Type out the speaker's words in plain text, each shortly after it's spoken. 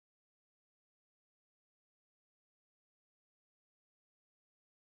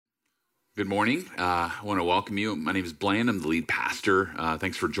Good morning. I want to welcome you. My name is Bland. I'm the lead pastor.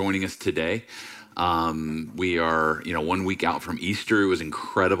 Thanks for joining us today. We are, 1 week out from Easter. It was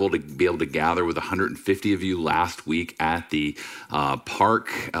incredible to be able to gather with 150 of you last week at the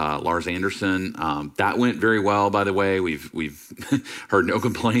park, Lars Anderson. That went very well, by the way. We've heard no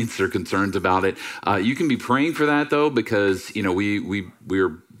complaints or concerns about it. You can be praying for that though, because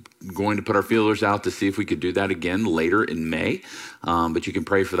we're going to put our feelers out to see if we could do that again later in May. But you can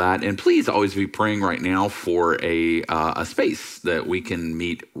pray for that. And please always be praying right now for a space that we can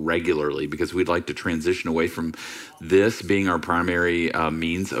meet regularly, because we'd like to transition away from this being our primary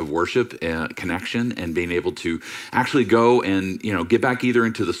means of worship, connection, and being able to actually go and, get back either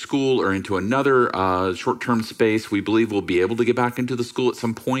into the school or into another short-term space. We believe we'll be able to get back into the school at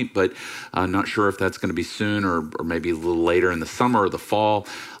some point, but not sure if that's going to be soon or maybe a little later in the summer or the fall.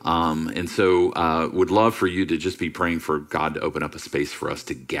 And so would love for you to just be praying for God to open up a space for us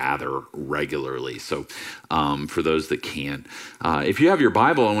to gather regularly. So for those that can. If you have your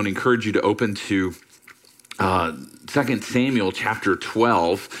Bible, I want to encourage you to open to 2 Samuel chapter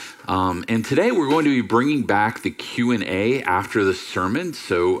 12. And today we're going to be bringing back the Q&A after the sermon.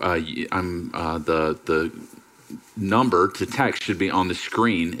 So the number to text should be on the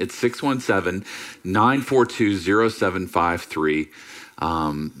screen. It's 617-942-0753.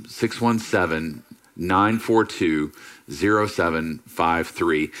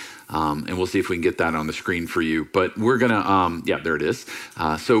 617-942-0753. And we'll see if we can get that on the screen for you. But we're going to, there it is.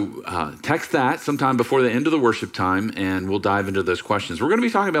 So text that sometime before the end of the worship time, and we'll dive into those questions. We're going to be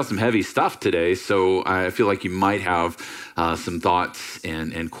talking about some heavy stuff today, so I feel like you might have some thoughts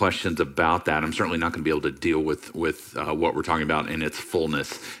and questions about that. I'm certainly not going to be able to deal with what we're talking about in its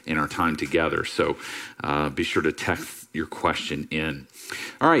fullness in our time together. So be sure to text your question in.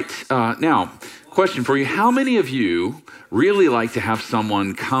 All right, now, question for you. How many of you really like to have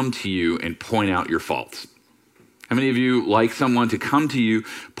someone come to you and point out your faults? How many of you like someone to come to you,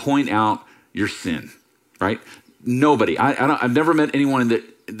 point out your sin, right? Nobody. I've never met anyone that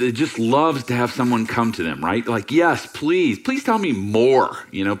just loves to have someone come to them, right? Like, yes, please tell me more,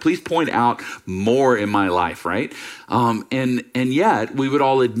 please point out more in my life, right? And yet we would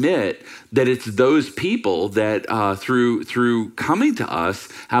all admit that it's those people that through coming to us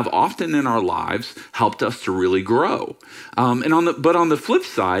have often in our lives helped us to really grow. But on the flip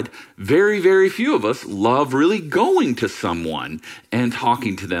side, very, very few of us love really going to someone and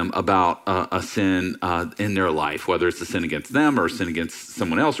talking to them about a sin in their life, whether it's a sin against them or a sin against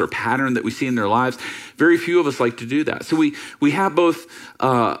someone else or a pattern that we see in their lives. Very few of us like to do that. So we have both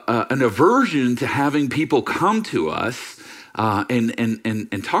an aversion to having people come to us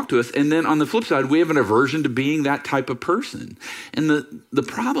and talk to us. And then on the flip side, we have an aversion to being that type of person. And the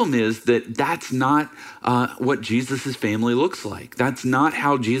problem is that that's not what Jesus's family looks like. That's not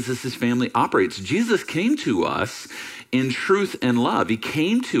how Jesus's family operates. Jesus came to us in truth and love. He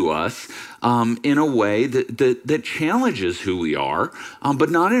came to us in a way that challenges who we are, but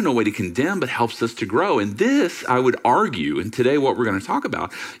not in a way to condemn, but helps us to grow. And this, I would argue, and today what we're going to talk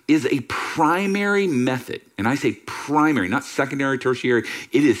about, is a primary method. And I say primary, not secondary, tertiary.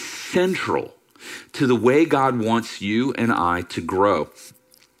 It is central to the way God wants you and I to grow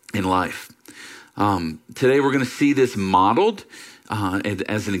in life. Today we're going to see this modeled and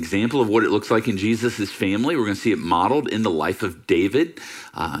as an example of what it looks like in Jesus' family. We're going to see it modeled in the life of David.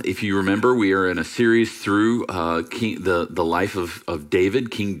 If you remember, we are in a series through the life of David,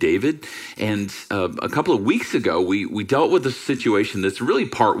 King David. And a couple of weeks ago, we dealt with a situation that's really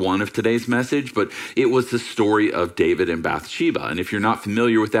part one of today's message, but it was the story of David and Bathsheba. And if you're not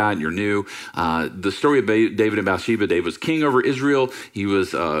familiar with that and you're new, the story of David and Bathsheba, David was king over Israel. He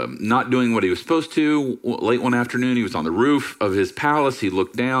was not doing what he was supposed to. Late one afternoon, he was on the roof of his palace. He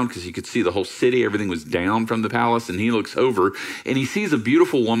looked down because he could see the whole city. Everything was down from the palace, and he looks over and he sees a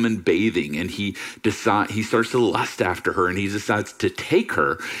beautiful woman bathing, and he starts to lust after her, and he decides to take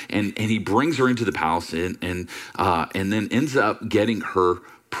her, and he brings her into the palace and then ends up getting her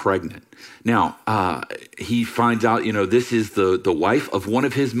pregnant. Now, he finds out, this is the wife of one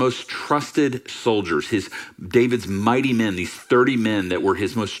of his most trusted soldiers, David's mighty men, these 30 men that were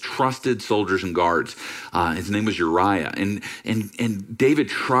his most trusted soldiers and guards. His name was Uriah. And David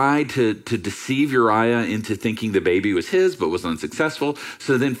tried to deceive Uriah into thinking the baby was his, but was unsuccessful.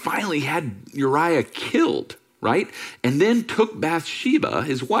 So then finally had Uriah killed, right? And then took Bathsheba,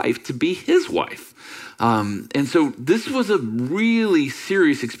 his wife, to be his wife. And so this was a really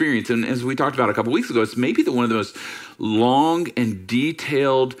serious experience. And as we talked about a couple weeks ago, it's maybe one of the most long and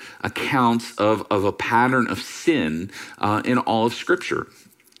detailed accounts of a pattern of sin in all of Scripture.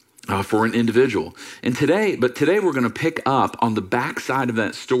 for an individual. Today we're going to pick up on the backside of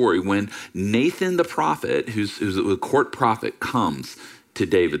that story when Nathan the prophet, who's a court prophet, comes to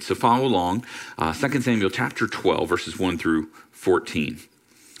David. So follow along, 2 Samuel chapter 12, verses 1 through 14.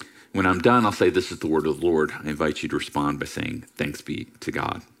 When I'm done, I'll say, "This is the word of the Lord." I invite you to respond by saying, "Thanks be to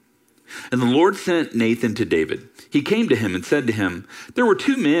God." And the Lord sent Nathan to David. He came to him and said to him, "There were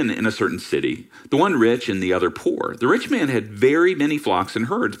two men in a certain city, the one rich and the other poor. The rich man had very many flocks and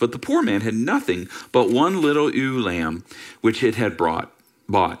herds, but the poor man had nothing but one little ewe lamb, which it had bought.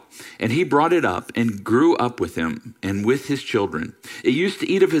 And he brought it up and grew up with him and with his children. It used to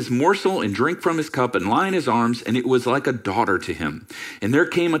eat of his morsel and drink from his cup and lie in his arms, and it was like a daughter to him. And there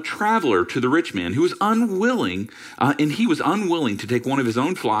came a traveler to the rich man who was unwilling, to take one of his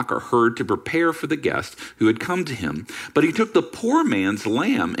own flock or herd to prepare for the guest who had come to him. But he took the poor man's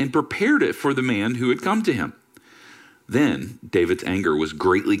lamb and prepared it for the man who had come to him." Then David's anger was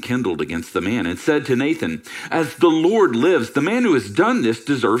greatly kindled against the man and said to Nathan, "As the Lord lives, the man who has done this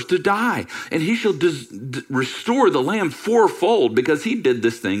deserves to die, and he shall restore the lamb fourfold because he did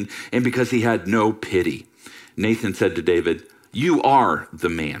this thing and because he had no pity." Nathan said to David, "You are the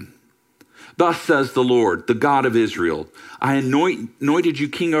man. Thus says the Lord, the God of Israel, I anointed you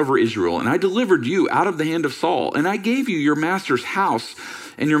king over Israel, and I delivered you out of the hand of Saul, and I gave you your master's house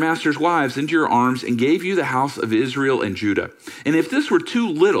and your master's wives into your arms, and gave you the house of Israel and Judah. And if this were too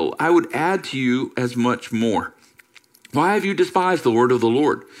little, I would add to you as much more. Why have you despised the word of the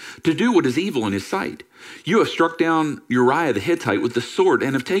Lord, to do what is evil in his sight? You have struck down Uriah the Hittite with the sword,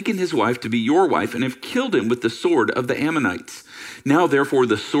 and have taken his wife to be your wife, and have killed him with the sword of the Ammonites. Now, therefore,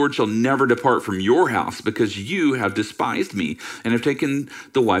 the sword shall never depart from your house, because you have despised me, and have taken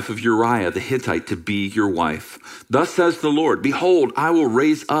the wife of Uriah the Hittite to be your wife. Thus says the Lord, behold, I will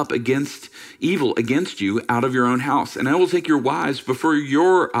raise up evil against you out of your own house, and I will take your wives before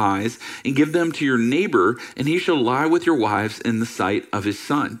your eyes, and give them to your neighbor, and he shall lie with your wives in the sight of the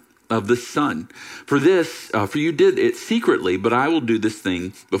son. For you did it secretly, but I will do this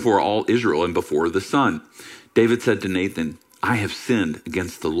thing before all Israel and before the sun." David said to Nathan, "I have sinned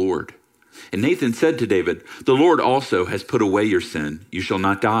against the Lord." And Nathan said to David, "The Lord also has put away your sin. You shall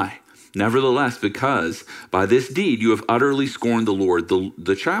not die. Nevertheless, because by this deed you have utterly scorned the Lord,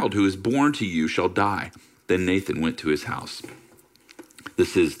 the child who is born to you shall die." Then Nathan went to his house.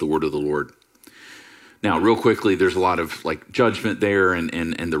 This is the word of the Lord. Now, real quickly, there's a lot of judgment there and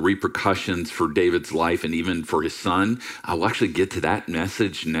the repercussions for David's life and even for his son. We'll actually get to that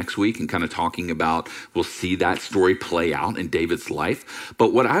message next week and kind of talking about, we'll see that story play out in David's life.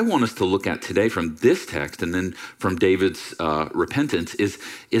 But what I want us to look at today from this text and then from David's repentance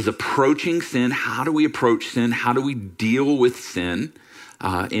is approaching sin. How do we approach sin? How do we deal with sin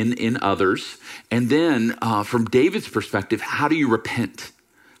in others? And then from David's perspective, how do you repent?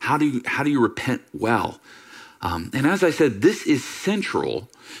 How do you repent well? And as I said, this is central.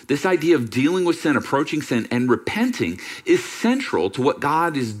 This idea of dealing with sin, approaching sin, and repenting is central to what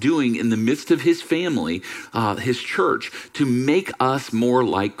God is doing in the midst of his family, his church, to make us more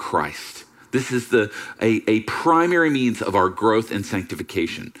like Christ. This is a primary means of our growth and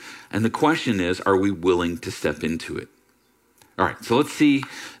sanctification. And the question is, are we willing to step into it? All right, so let's see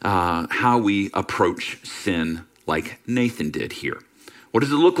how we approach sin like Nathan did here. What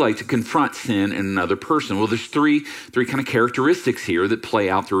does it look like to confront sin in another person? Well, there's three kind of characteristics here that play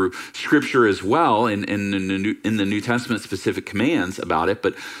out through Scripture as well, in the New Testament specific commands about it.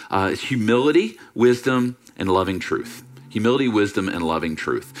 But it's humility, wisdom, and loving truth. Humility, wisdom, and loving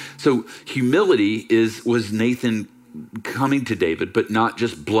truth. So humility was Nathan coming to David, but not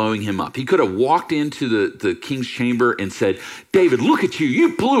just blowing him up. He could have walked into the king's chamber and said, "David, look at you!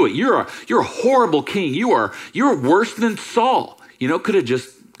 You blew it! You're a horrible king! You're worse than Saul." Could have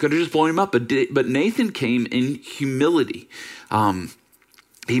just blown him up. But Nathan came in humility.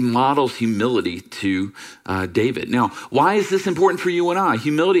 He models humility to David. Now, why is this important for you and I?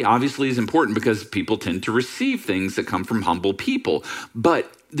 Humility obviously is important because people tend to receive things that come from humble people.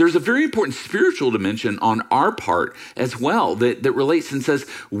 But there's a very important spiritual dimension on our part as well that relates and says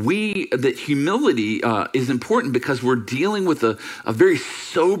that humility is important because we're dealing with a very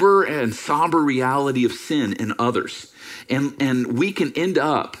sober and somber reality of sin in others. And we can end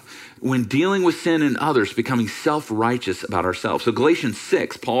up, when dealing with sin in others, becoming self-righteous about ourselves. So Galatians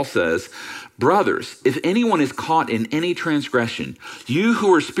 6, Paul says, "Brothers, if anyone is caught in any transgression, you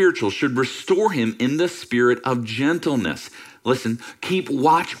who are spiritual should restore him in the spirit of gentleness." Listen, keep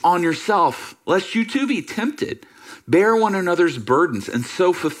watch on yourself, lest you too be tempted. Bear one another's burdens and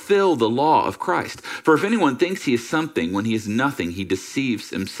so fulfill the law of Christ. For if anyone thinks he is something when he is nothing, he deceives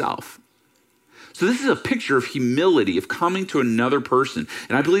himself. So this is a picture of humility, of coming to another person.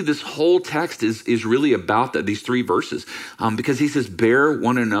 And I believe this whole text is really about that, these 3 verses, because he says, bear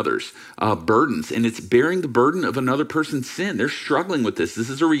one another's burdens. And it's bearing the burden of another person's sin. They're struggling with this. This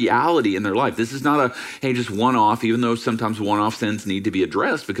is a reality in their life. This is not just one-off, even though sometimes one-off sins need to be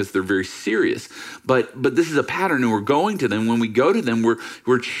addressed because they're very serious. But this is a pattern, and we're going to them. When we go to them,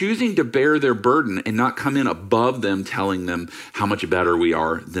 we're choosing to bear their burden and not come in above them, telling them how much better we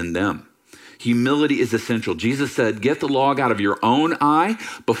are than them. Humility is essential. Jesus said, get the log out of your own eye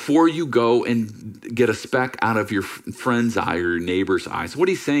before you go and get a speck out of your friend's eye or your neighbor's eye. So what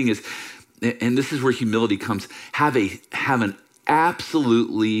he's saying is, and this is where humility comes, have an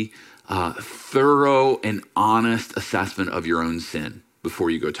absolutely thorough and honest assessment of your own sin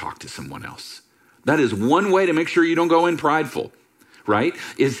before you go talk to someone else. That is one way to make sure you don't go in prideful, right?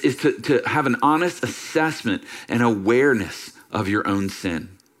 Is to have an honest assessment and awareness of your own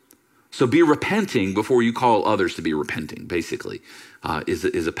sin. So be repenting before you call others to be repenting, basically,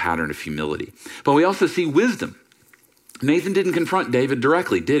 is a pattern of humility. But we also see wisdom. Nathan didn't confront David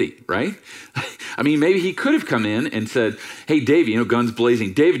directly, did he, right? I mean, maybe he could have come in and said, hey, David, guns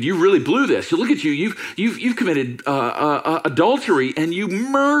blazing. David, you really blew this. Look at you. You've committed adultery and you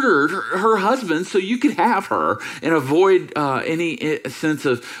murdered her husband so you could have her and avoid any sense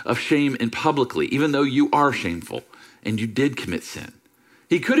of shame in publicly, even though you are shameful and you did commit sin.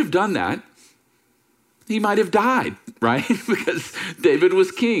 He could have done that. He might have died, right? Because David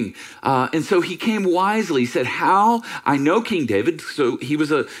was king. And so he came wisely. He said, how? I know King David. So he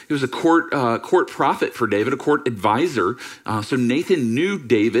was a court prophet for David, a court advisor. So Nathan knew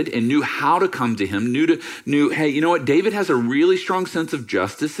David and knew how to come to him, knew, hey, you know what? David has a really strong sense of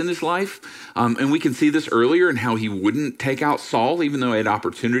justice in his life. And we can see this earlier in how he wouldn't take out Saul, even though he had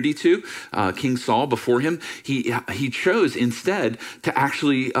opportunity to. King Saul before him, he chose instead to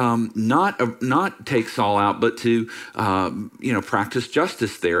actually not take Saul out, but to practice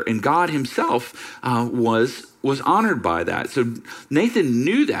justice there. And God himself was honored by that. So Nathan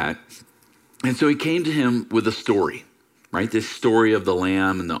knew that, and so he came to him with a story, right? This story of the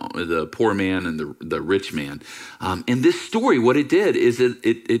lamb and the poor man and the rich man. And this story, what it did is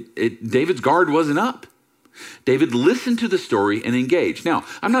David's guard wasn't up. David listened to the story and engaged. Now,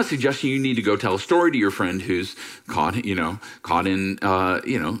 I'm not suggesting you need to go tell a story to your friend who's caught in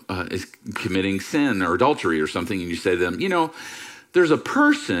is committing sin or adultery or something, and you say to them, there's a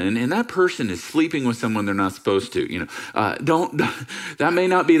person, and that person is sleeping with someone they're not supposed to. That may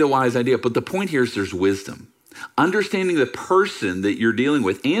not be the wise idea, but the point here is there's wisdom. Understanding the person that you're dealing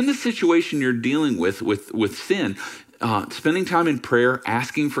with and the situation you're dealing with sin. Spending time in prayer,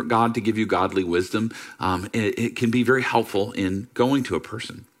 asking for God to give you godly wisdom, it can be very helpful in going to a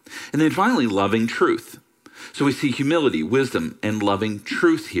person. And then finally, loving truth. So we see humility, wisdom, and loving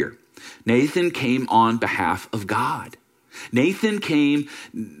truth here. Nathan came on behalf of God. Nathan came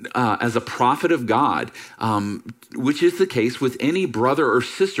as a prophet of God, which is the case with any brother or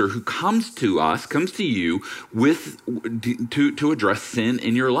sister who comes to you to address sin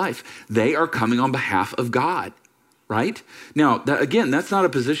in your life. They are coming on behalf of God. Right? Now, that's not a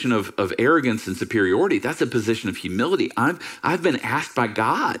position of arrogance and superiority. That's a position of humility. I've been asked by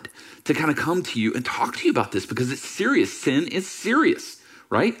God to kind of come to you and talk to you about this because it's serious. Sin is serious,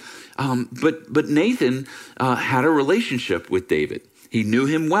 right? But Nathan had a relationship with David. He knew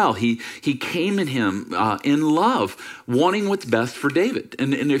him well. He came at him in love, wanting what's best for David.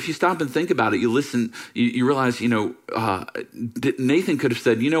 And if you stop and think about it, you listen, you realize, Nathan could have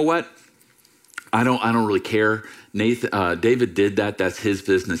said, you know what? I don't really care. David did that. That's his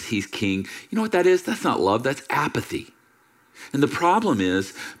business. He's king. You know what that is? That's not love. That's apathy. And the problem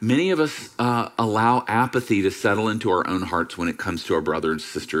is many of us allow apathy to settle into our own hearts when it comes to our brother and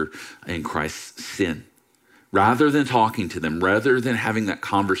sister in Christ's sin. Rather than talking to them, rather than having that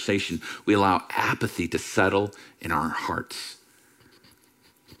conversation, we allow apathy to settle in our hearts.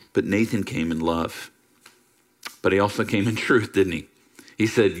 But Nathan came in love. But he also came in truth, didn't he? He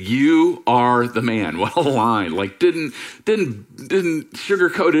said, you are the man. What a line. Like didn't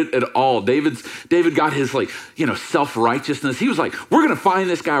sugarcoat it at all. David got his self-righteousness. He was like, we're going to find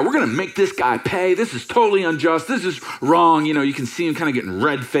this guy. We're going to make this guy pay. This is totally unjust. This is wrong. You can see him kind of getting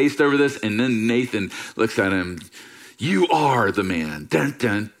red-faced over this. And then Nathan looks at him. You are the man. Dun,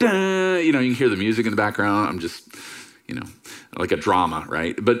 dun, dun. You can hear the music in the background. I'm just, like a drama,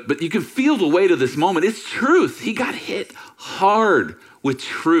 right? But you can feel the weight of this moment. It's truth. He got hit hard with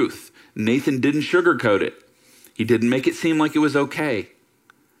truth. Nathan didn't sugarcoat it. He didn't make it seem like it was okay.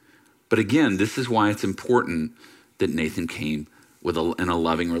 But again, this is why it's important that Nathan came in a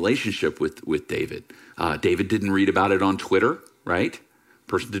loving relationship with David. David didn't read about it on Twitter, right?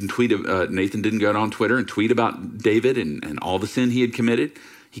 Nathan didn't go on Twitter and tweet about David and all the sin he had committed.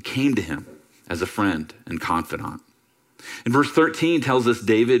 He came to him as a friend and confidant. And verse 13 tells us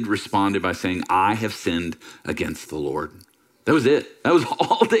David responded by saying, I have sinned against the Lord. That was it. That was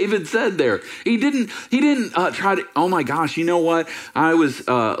all David said there. He didn't try to, oh my gosh, you know what?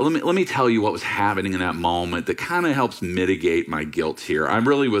 Let me tell you what was happening in that moment that kind of helps mitigate my guilt here. I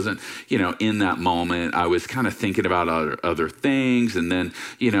really wasn't, in that moment. I was kind of thinking about other things. And then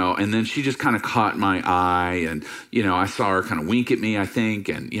she just kind of caught my eye and, I saw her kind of wink at me, I think.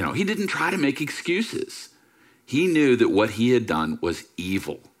 And, he didn't try to make excuses. He knew that what he had done was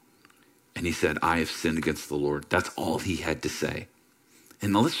evil. And he said, I have sinned against the Lord. That's all he had to say.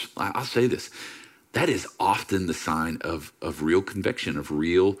 And I'll say this, that is often the sign of real conviction, of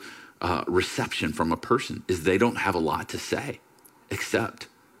real reception from a person, is they don't have a lot to say, except,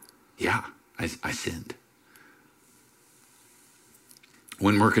 yeah, I sinned.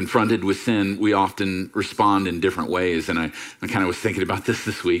 When we're confronted with sin, we often respond in different ways. And I kind of was thinking about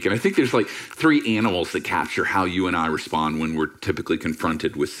this week. And I think there's like 3 animals that capture how you and I respond when we're typically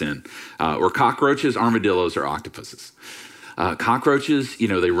confronted with sin. Or cockroaches, armadillos, or octopuses. Cockroaches,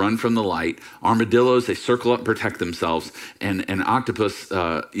 they run from the light. Armadillos, they circle up and protect themselves. And an octopus,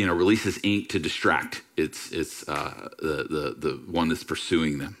 releases ink to distract it's the one that's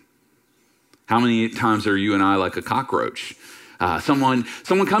pursuing them. How many times are you and I like a cockroach? Someone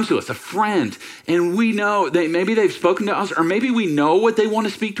comes to us, a friend, and we know maybe they've spoken to us, or maybe we know what they want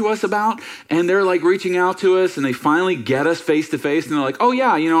to speak to us about, and they're like reaching out to us, and they finally get us face to face, and they're like, oh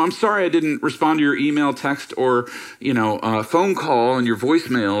yeah, I'm sorry I didn't respond to your email, text, or phone call and your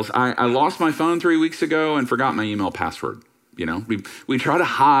voicemails. I lost my phone 3 weeks ago and forgot my email password. We try to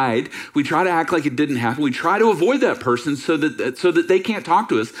hide. We try to act like it didn't happen. We try to avoid that person so that they can't talk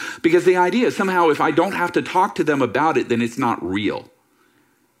to us, because the idea is somehow if I don't have to talk to them about it, then it's not real.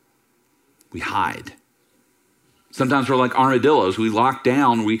 We hide. Sometimes we're like armadillos. We lock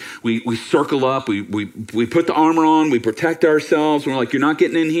down. We circle up. We put the armor on. We protect ourselves. We're like, you're not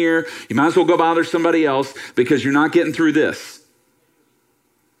getting in here. You might as well go bother somebody else because you're not getting through this.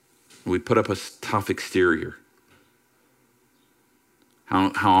 We put up a tough exterior. How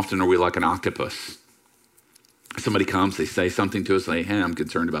often are we like an octopus? Somebody comes, they say something to us like, hey, I'm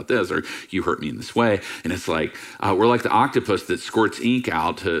concerned about this, or you hurt me in this way. And it's like, we're like the octopus that squirts ink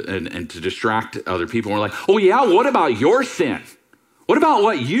out to distract other people. And we're like, oh yeah, what about your sin? What about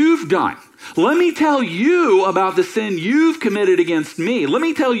what you've done? Let me tell you about the sin you've committed against me. Let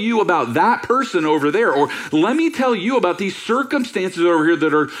me tell you about that person over there. Or let me tell you about these circumstances over here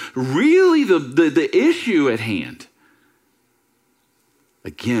that are really the issue at hand.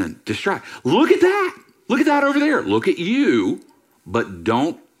 Again, distract. Look at that. Look at that over there. Look at you, but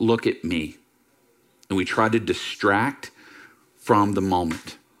don't look at me. And we try to distract from the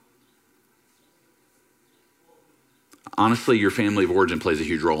moment. Honestly, your family of origin plays a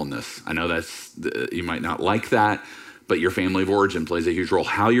huge role in this. I know you might not like that, but your family of origin plays a huge role.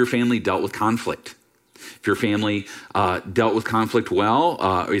 How your family dealt with conflict. If your family dealt with conflict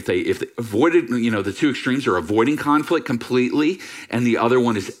well, if they avoided, the two extremes are avoiding conflict completely, and the other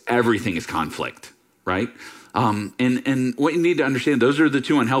one is everything is conflict, right? And what you need to understand, those are the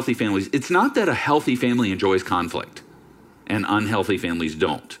two unhealthy families. It's not that a healthy family enjoys conflict and unhealthy families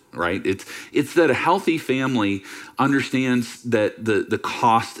don't, right? It's that a healthy family understands that the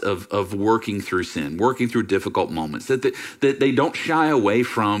cost of working through sin, working through difficult moments, that they don't shy away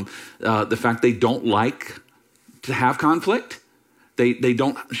from the fact they don't like to have conflict. They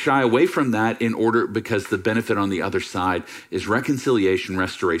don't shy away from that because the benefit on the other side is reconciliation,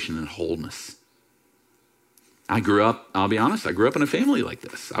 restoration, and wholeness. I'll be honest, I grew up in a family like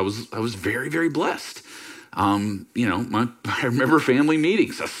this. I was very, very blessed. I remember family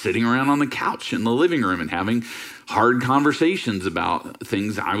meetings, us sitting around on the couch in the living room and having hard conversations about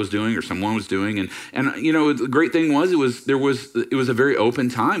things I was doing or someone was doing. And the great thing was it was a very open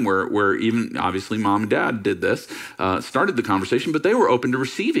time where even obviously mom and dad did this, started the conversation, but they were open to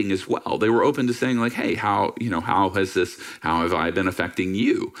receiving as well. They were open to saying like, hey, how have I been affecting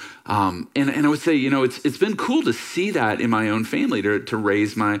you? And I would say, it's been cool to see that in my own family, to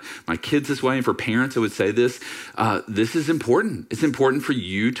raise my kids this way. And for parents, I would say this is important. It's important for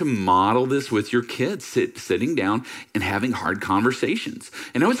you to model this with your kids, sitting down and having hard conversations.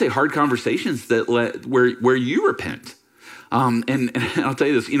 And I would say hard conversations where you repent. And I'll tell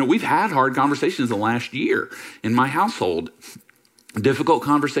you this, we've had hard conversations the last year in my household, difficult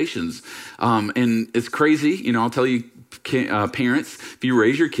conversations. And it's crazy. I'll tell you Parents, if you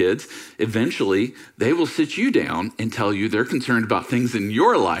raise your kids, eventually they will sit you down and tell you they're concerned about things in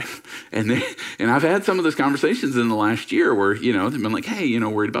your life. And I've had some of those conversations in the last year where, they've been like, hey,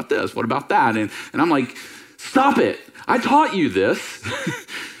 worried about this. What about that? And I'm like, stop it. I taught you this.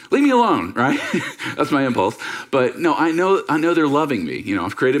 Leave me alone, right? That's my impulse. But no, I know they're loving me.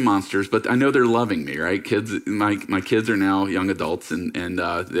 I've created monsters, but I know they're loving me, right? Kids, my kids are now young adults, and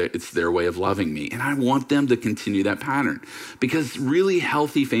it's their way of loving me. And I want them to continue that pattern, because really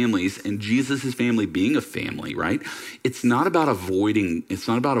healthy families, and Jesus' family being a family, right? It's not about avoiding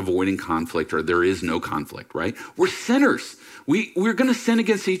conflict, or there is no conflict, right? We're sinners. We're going to sin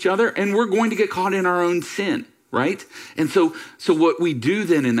against each other, and we're going to get caught in our own sin. Right? And so what we do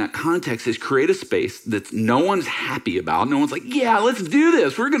then in that context is create a space that no one's happy about. No one's like, yeah, let's do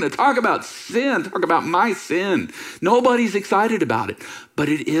this. We're going to talk about sin, talk about my sin. Nobody's excited about it, but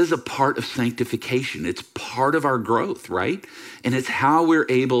it is a part of sanctification. It's part of our growth, right? And it's how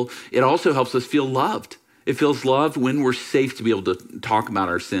it also helps us feel loved. It feels loved when we're safe to be able to talk about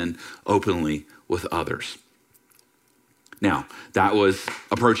our sin openly with others. Now, that was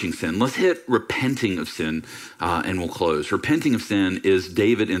approaching sin. Let's hit repenting of sin, and we'll close. Repenting of sin is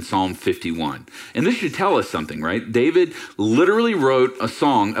David in Psalm 51. And this should tell us something, right? David literally wrote a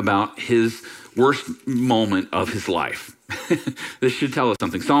song about his worst moment of his life. This should tell us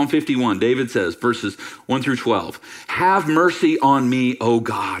something. Psalm 51, David says, verses 1 through 12, have mercy on me, O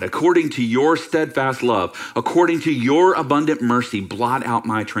God, according to your steadfast love, according to your abundant mercy, blot out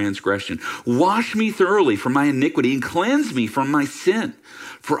my transgression. Wash me thoroughly from my iniquity and cleanse me from my sin.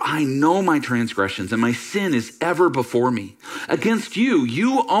 For I know my transgressions, and my sin is ever before me. Against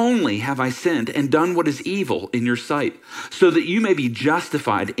you only have I sinned and done what is evil in your sight, so that you may be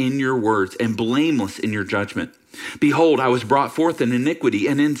justified in your words and blameless in your judgment. Behold, I was brought forth in iniquity,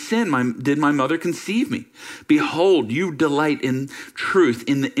 and in sin did my mother conceive me. Behold, you delight in truth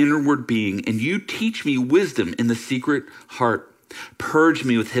in the inward being, and you teach me wisdom in the secret heart. Purge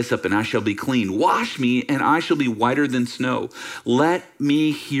me with hyssop, and I shall be clean. Wash me, and I shall be whiter than snow. Let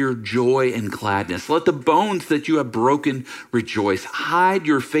me hear joy and gladness. Let the bones that you have broken rejoice. Hide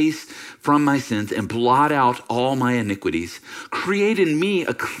your face from my sins and blot out all my iniquities. Create in me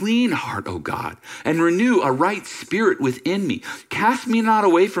a clean heart, O God, and renew a right spirit within me. Cast me not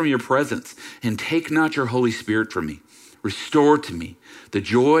away from your presence, and take not your Holy Spirit from me. Restore to me the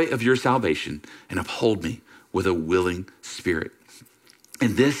joy of your salvation, and uphold me with a willing spirit.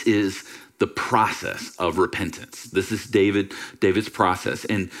 And this is the process of repentance. This is David's process.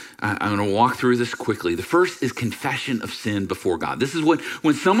 And I'm going to walk through this quickly. The first is confession of sin before God. This is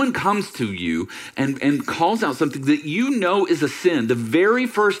when someone comes to you and calls out something that you know is a sin, the very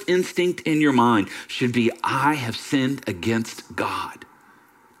first instinct in your mind should be, I have sinned against God.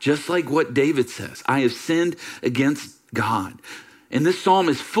 Just like what David says, I have sinned against God. And this psalm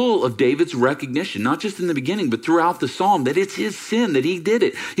is full of David's recognition, not just in the beginning, but throughout the psalm, that it's his sin, that he did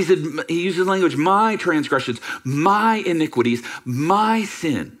it. He said, he uses language, my transgressions, my iniquities, my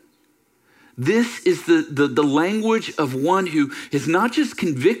sin. This is the language of one who is not just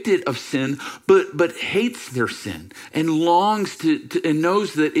convicted of sin, but hates their sin and longs to and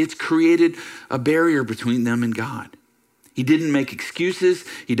knows that it's created a barrier between them and God. He didn't make excuses.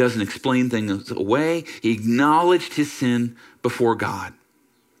 He doesn't explain things away. He acknowledged his sin before God.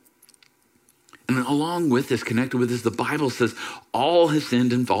 And along with this, connected with this, the Bible says all have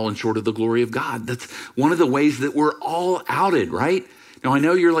sinned and fallen short of the glory of God. That's one of the ways that we're all outed, right? Now, I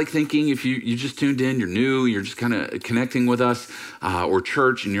know you're like thinking, if you just tuned in, you're new, you're just kind of connecting with us or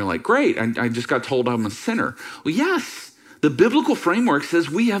church, and you're like, great, I just got told I'm a sinner. Well, yes. The biblical framework says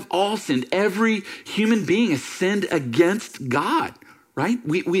we have all sinned. Every human being has sinned against God, right?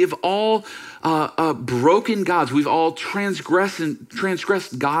 We have all broken God's. We've all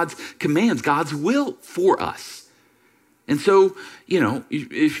transgressed God's commands, God's will for us. And so,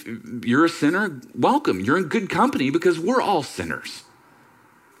 if you're a sinner, welcome. You're in good company because we're all sinners.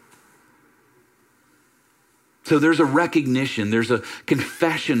 So there's a recognition, there's a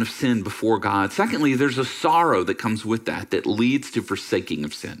confession of sin before God. Secondly, there's a sorrow that comes with that leads to forsaking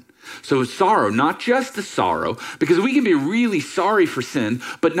of sin. So sorrow, not just the sorrow, because we can be really sorry for sin,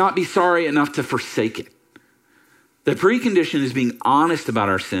 but not be sorry enough to forsake it. The precondition is being honest about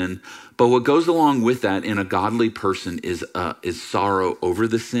our sin, but what goes along with that in a godly person is sorrow over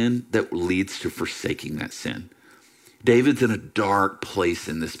the sin that leads to forsaking that sin. David's in a dark place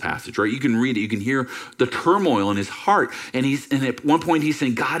in this passage, right? You can read it. You can hear the turmoil in his heart. And at one point he's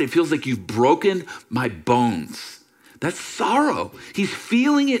saying, God, it feels like you've broken my bones. That's sorrow. He's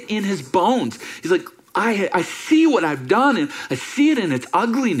feeling it in his bones. He's like, I see what I've done, and I see it in its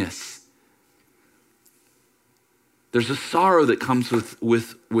ugliness. There's a sorrow that comes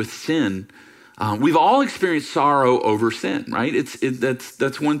with sin. We've all experienced sorrow over sin, right?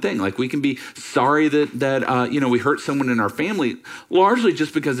 That's one thing. Like we can be sorry that we hurt someone in our family, largely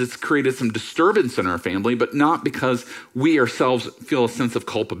just because it's created some disturbance in our family, but not because we ourselves feel a sense of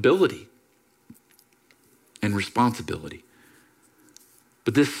culpability and responsibility.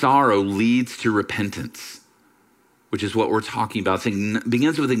 But this sorrow leads to repentance, which is what we're talking about. It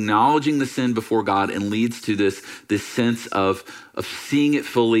begins with acknowledging the sin before God and leads to this sense of seeing it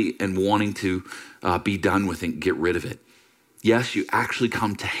fully and wanting to be done with it, get rid of it. Yes, you actually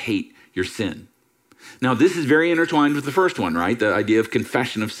come to hate your sin. Now, this is very intertwined with the first one, right? The idea of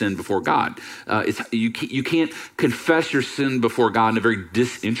confession of sin before God. You can't confess your sin before God in a very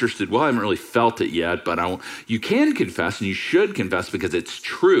disinterested, well, I haven't really felt it yet, but you can confess and you should confess because it's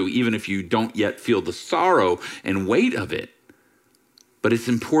true, even if you don't yet feel the sorrow and weight of it. But it's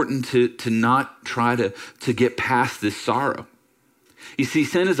important to not try to get past this sorrow. You see,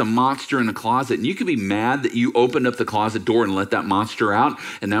 sin is a monster in a closet, and you could be mad that you opened up the closet door and let that monster out,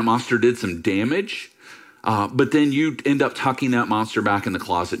 and that monster did some damage. But then you end up tucking that monster back in the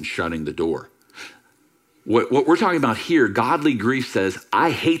closet and shutting the door. What we're talking about here, godly grief says,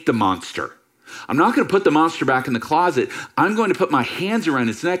 I hate the monster. I'm not going to put the monster back in the closet. I'm going to put my hands around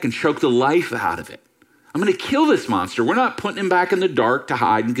its neck and choke the life out of it. I'm going to kill this monster. We're not putting him back in the dark to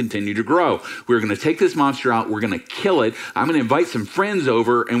hide and continue to grow. We're going to take this monster out. We're going to kill it. I'm going to invite some friends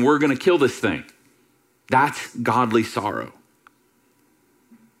over and we're going to kill this thing. That's godly sorrow.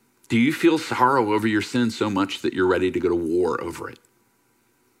 Do you feel sorrow over your sin so much that you're ready to go to war over it?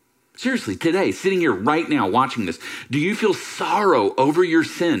 Seriously, today, sitting here right now watching this, do you feel sorrow over your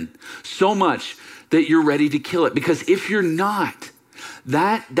sin so much that you're ready to kill it? Because if you're not,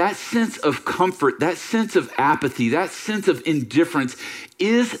 that sense of comfort, that sense of apathy, that sense of indifference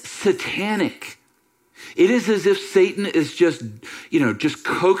is satanic. It is as if Satan is just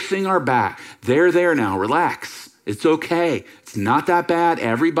coaxing our back. There now, relax. It's okay. It's not that bad.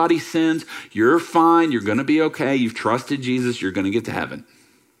 Everybody sins. You're fine. You're going to be okay. You've trusted Jesus. You're going to get to heaven.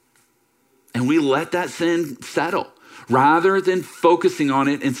 And we let that sin settle rather than focusing on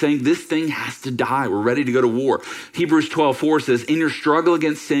it and saying this thing has to die. We're ready to go to war. Hebrews 12:4 says, in your struggle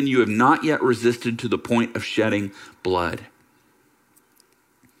against sin, you have not yet resisted to the point of shedding blood.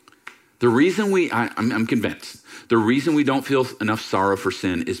 The reason I'm convinced, the reason we don't feel enough sorrow for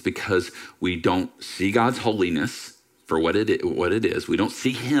sin is because we don't see God's holiness for what it is. We don't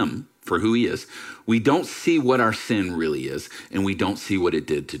see him for who he is. We don't see what our sin really is, and we don't see what it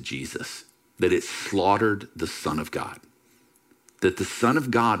did to Jesus, that it slaughtered the Son of God, that the Son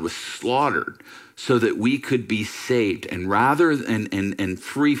of God was slaughtered so that we could be saved and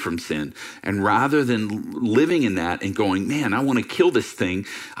free from sin. And rather than living in that and going, man, I want to kill this thing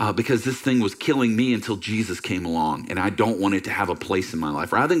because this thing was killing me until Jesus came along and I don't want it to have a place in my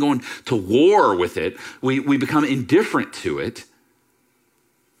life. Rather than going to war with it, we become indifferent to it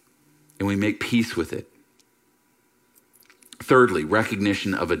and we make peace with it. Thirdly,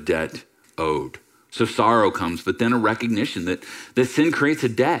 recognition of a debt owed. So sorrow comes, but then a recognition that sin creates a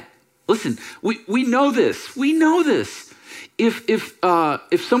debt. Listen, we know this. We know this.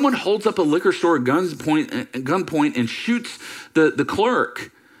 If someone holds up a liquor store at gunpoint and shoots the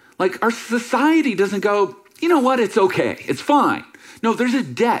clerk, like our society doesn't go, you know what, it's okay, it's fine. No, there's a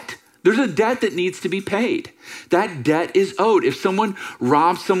debt. There's a debt that needs to be paid. That debt is owed. If someone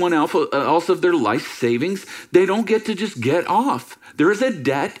robs someone else of their life savings, they don't get to just get off. There is a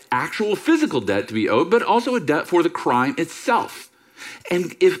debt, actual physical debt to be owed, but also a debt for the crime itself.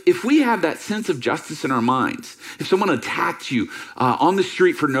 And if we have that sense of justice in our minds, if someone attacked you on the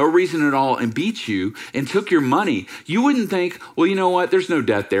street for no reason at all and beat you and took your money, you wouldn't think, well, you know what, there's no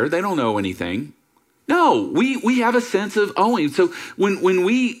debt there. They don't owe anything. No, we have a sense of owing. So when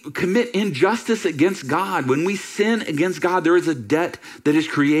we commit injustice against God, when we sin against God, there is a debt that is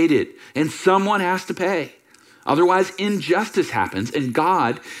created and someone has to pay. Otherwise, injustice happens, and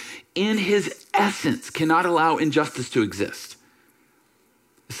God, in his essence, cannot allow injustice to exist.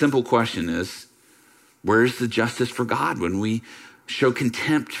 The simple question is, where's the justice for God when we show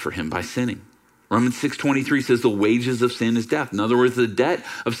contempt for him by sinning? Romans 6:23 says the wages of sin is death. In other words, the debt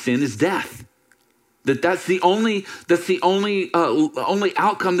of sin is death. That's the only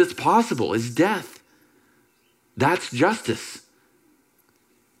outcome that's possible is death. That's justice.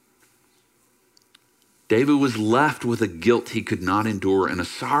 David was left with a guilt he could not endure and a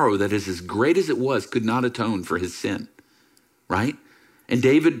sorrow that is as great as it was could not atone for his sin, right? And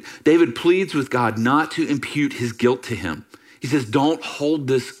David pleads with God not to impute his guilt to him. He says, don't hold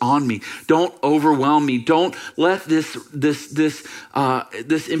this on me. Don't overwhelm me. Don't let this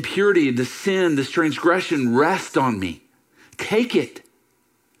impurity, this sin, this transgression rest on me. Take it.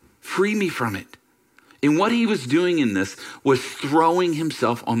 Free me from it. And what he was doing in this was throwing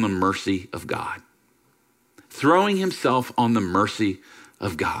himself on the mercy of God. Throwing himself on the mercy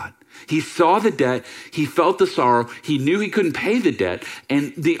of God. He saw the debt. He felt the sorrow. He knew he couldn't pay the debt.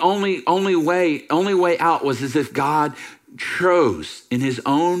 And the only way out was as if God chose in his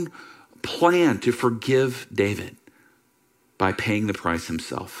own plan to forgive David by paying the price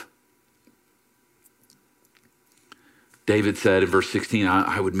himself. David said in verse 16,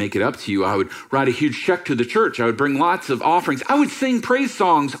 I would make it up to you. I would write a huge check to the church. I would bring lots of offerings. I would sing praise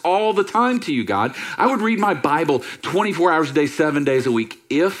songs all the time to you, God. I would read my Bible 24 hours a day, 7 days a week,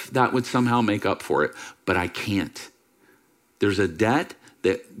 if that would somehow make up for it. But I can't. There's a debt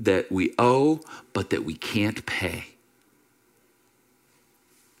that we owe, but that we can't pay.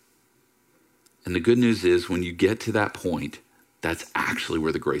 And the good news is when you get to that point, that's actually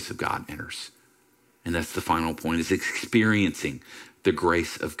where the grace of God enters. And that's the final point, is experiencing the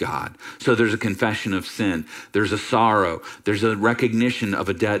grace of God. So there's a confession of sin. There's a sorrow. There's a recognition of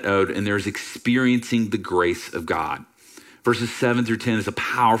a debt owed. And there's experiencing the grace of God. Verses 7 through 10 is a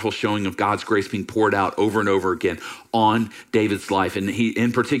powerful showing of God's grace being poured out over and over again on David's life. And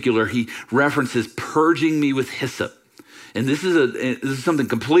in particular, he references purging me with hyssop. And this is something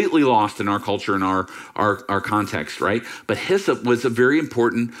completely lost in our culture and our context, right? But hyssop was a very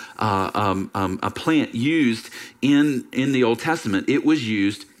important a plant used in the Old Testament. It was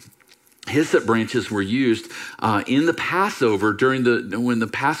used. Hyssop branches were used in the Passover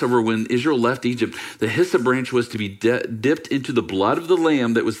when Israel left Egypt. The hyssop branch was to be dipped into the blood of the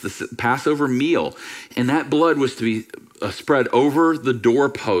lamb that was the Passover meal, and that blood was to be spread over the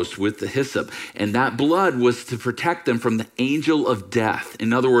doorpost with the hyssop. And that blood was to protect them from the angel of death.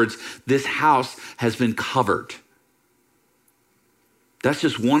 In other words, this house has been covered. That's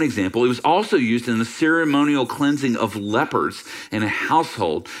just one example. It was also used in the ceremonial cleansing of lepers in a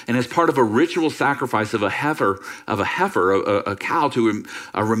household and as part of a ritual sacrifice of a heifer, a cow, to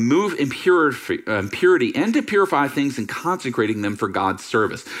remove impurity and to purify things and consecrating them for God's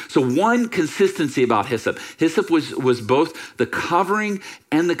service. So one consistency about hyssop. Hyssop was both the covering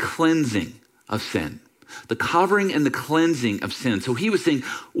and the cleansing of sin. The covering and the cleansing of sin. So he was saying,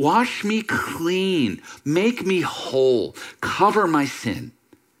 wash me clean, make me whole, cover my sin.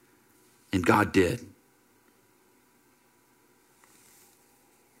 And God did.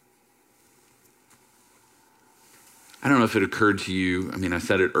 I don't know if it occurred to you. I mean, I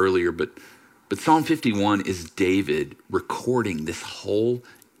said it earlier, but Psalm 51 is David recording this whole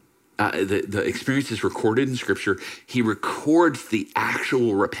the experience is recorded in Scripture. He records the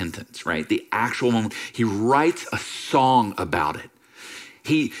actual repentance, right? The actual moment. He writes a song about it.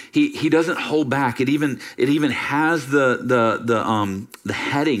 He doesn't hold back. It even has the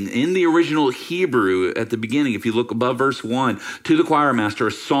heading in the original Hebrew at the beginning. If you look above verse 1, to the choir master,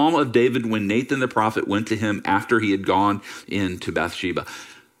 a psalm of David when Nathan the prophet went to him after he had gone into Bathsheba.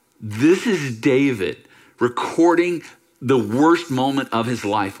 This is David recording the worst moment of his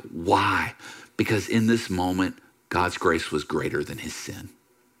life. Why? Because in this moment, God's grace was greater than his sin.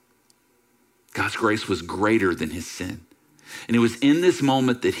 God's grace was greater than his sin. And it was in this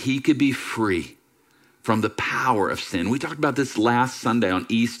moment that he could be free from the power of sin. We talked about this last Sunday on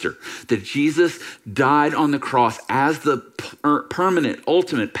Easter, that Jesus died on the cross as the permanent,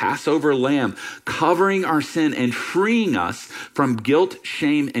 ultimate Passover lamb, covering our sin and freeing us from guilt,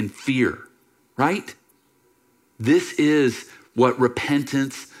 shame, and fear, right? This is what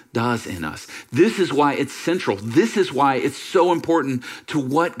repentance does in us. This is why it's central. This is why it's so important to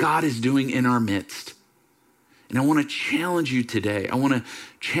what God is doing in our midst. And I want to challenge you today. I want to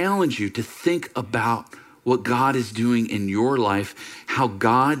challenge you to think about what God is doing in your life, how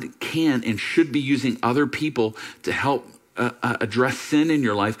God can and should be using other people to help address sin in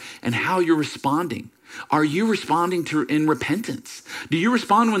your life, and how you're responding. Are you responding in repentance? Do you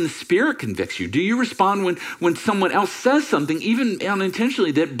respond when the Spirit convicts you? Do you respond when someone else says something, even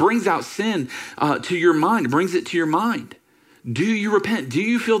unintentionally, that brings out sin to your mind, brings it to your mind? Do you repent? Do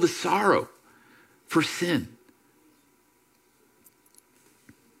you feel the sorrow for sin?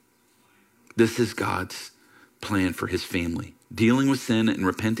 This is God's plan for his family. Dealing with sin and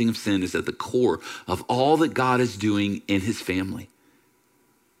repenting of sin is at the core of all that God is doing in his family.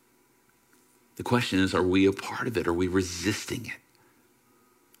 The question is, are we a part of it? Are we resisting it?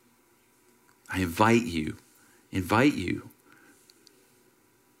 I invite you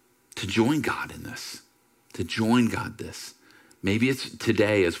to join God in this, to join God this, Maybe it's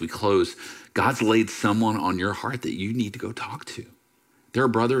today as we close, God's laid someone on your heart that you need to go talk to. They're a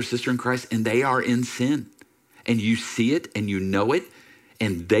brother or sister in Christ and they are in sin. And you see it and you know it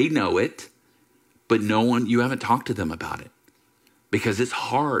and they know it, but you haven't talked to them about it because it's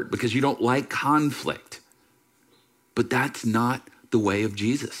hard, because you don't like conflict. But that's not the way of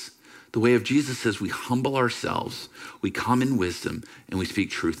Jesus. The way of Jesus says we humble ourselves, we come in wisdom, and we speak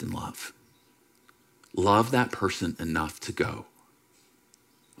truth in love. Love that person enough to go.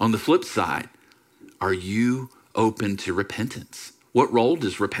 On the flip side, are you open to repentance? What role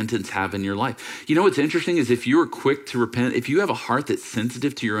does repentance have in your life? You know what's interesting is if you are quick to repent, if you have a heart that's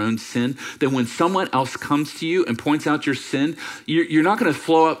sensitive to your own sin, then when someone else comes to you and points out your sin, you're not going to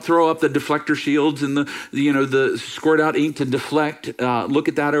throw up the deflector shields and the squirt out ink to deflect. Look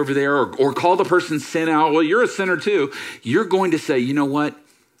at that over there, or call the person's sin out. Well, you're a sinner too. You're going to say, you know what?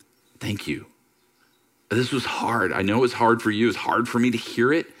 Thank you. This was hard. I know it was hard for you. It's hard for me to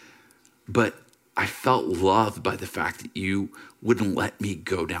hear it, but I felt loved by the fact that you wouldn't let me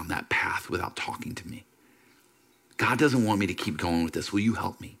go down that path without talking to me. God doesn't want me to keep going with this. Will you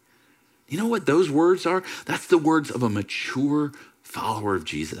help me? You know what those words are? That's the words of a mature follower of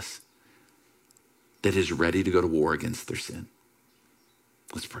Jesus that is ready to go to war against their sin.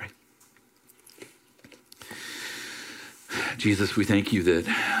 Let's pray. Jesus, we thank you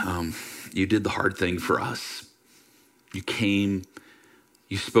that you did the hard thing for us. You came,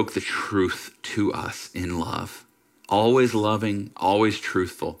 you spoke the truth to us in love. Always loving, always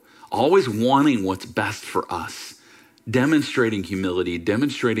truthful, always wanting what's best for us, demonstrating humility,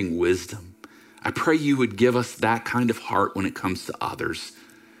 demonstrating wisdom. I pray you would give us that kind of heart when it comes to others.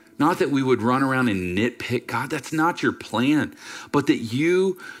 Not that we would run around and nitpick, God, that's not your plan, but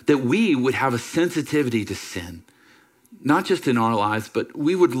that we would have a sensitivity to sin, not just in our lives, but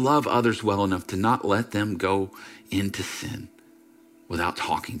we would love others well enough to not let them go into sin without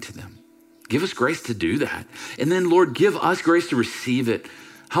talking to them. Give us grace to do that. And then, Lord, give us grace to receive it.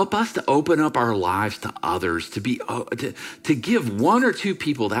 Help us to open up our lives to others, to give one or two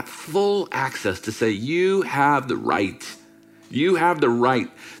people that full access to say, you have the right. You have the right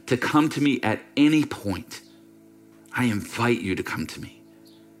to come to me at any point. I invite you to come to me.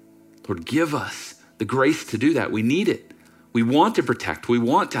 Lord, give us the grace to do that. We need it. We want to protect. We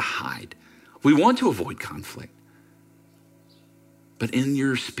want to hide. We want to avoid conflict. But in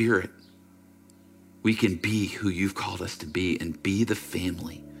your Spirit, we can be who you've called us to be and be the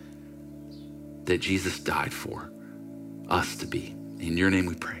family that Jesus died for us to be. In your name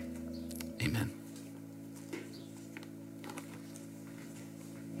we pray. Amen.